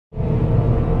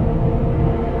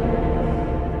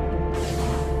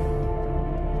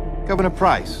Governor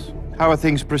Pryce, how are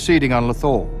things proceeding on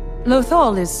Lothal?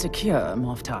 Lothal is secure,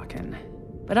 Moff Tarkin.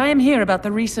 But I am here about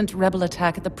the recent rebel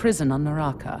attack at the prison on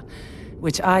Naraka,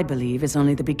 which I believe is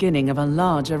only the beginning of a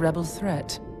larger rebel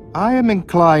threat. I am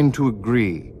inclined to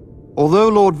agree. Although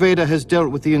Lord Vader has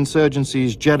dealt with the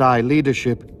insurgency's Jedi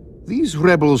leadership, these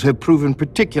rebels have proven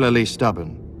particularly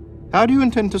stubborn. How do you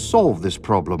intend to solve this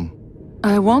problem?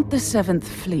 I want the 7th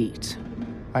Fleet.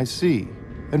 I see.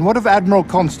 And what of Admiral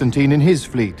Constantine and his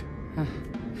fleet?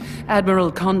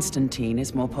 Admiral Constantine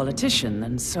is more politician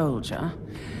than soldier.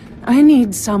 I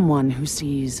need someone who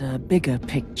sees a bigger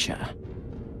picture.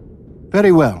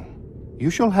 Very well. You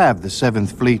shall have the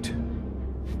 7th Fleet.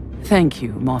 Thank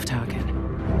you, Moff Tarkin.